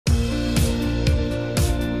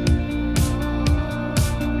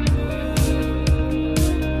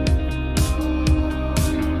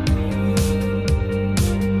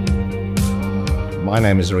My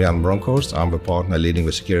name is Riaan Bronkhorst. I'm a partner leading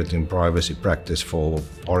the security and privacy practice for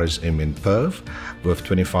RSM in Perth with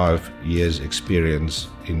 25 years experience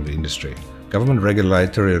in the industry. Government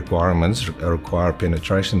regulatory requirements require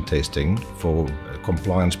penetration testing for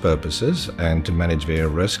compliance purposes and to manage their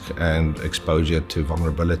risk and exposure to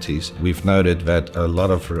vulnerabilities. We've noted that a lot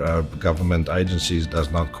of government agencies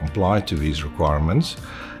does not comply to these requirements,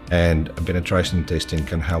 and penetration testing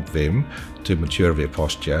can help them to mature their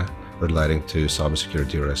posture relating to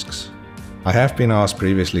cybersecurity risks. I have been asked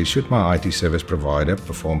previously, should my IT service provider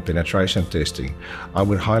perform penetration testing? I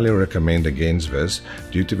would highly recommend against this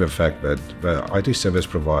due to the fact that the IT service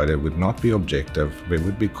provider would not be objective, there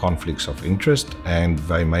would be conflicts of interest, and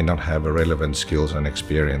they may not have the relevant skills and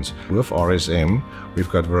experience. With RSM, we've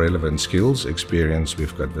got the relevant skills, experience,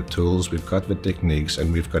 we've got the tools, we've got the techniques,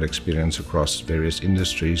 and we've got experience across various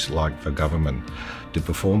industries like the government to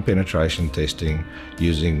perform penetration testing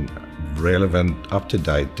using relevant,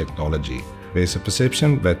 up-to-date technology. There's a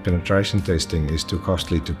perception that penetration testing is too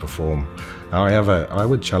costly to perform. However, I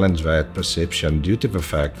would challenge that perception due to the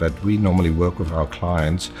fact that we normally work with our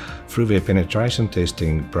clients through their penetration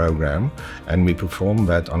testing program, and we perform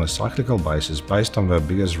that on a cyclical basis based on the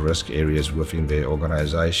biggest risk areas within their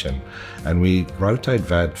organization. And we rotate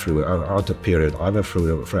that throughout a period, either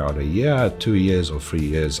throughout a year, 2 years, or 3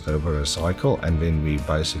 years over a cycle, and then we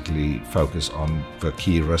basically focus on the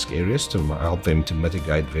key risk areas to help them to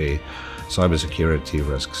mitigate their cybersecurity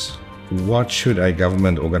risks. What should a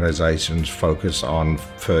government organization focus on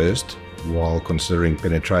first while considering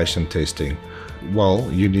penetration testing? Well,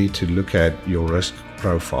 you need to look at your risk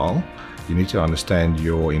profile, you need to understand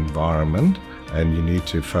your environment, and you need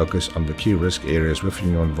to focus on the key risk areas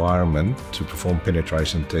within your environment to perform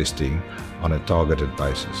penetration testing on a targeted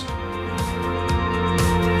basis.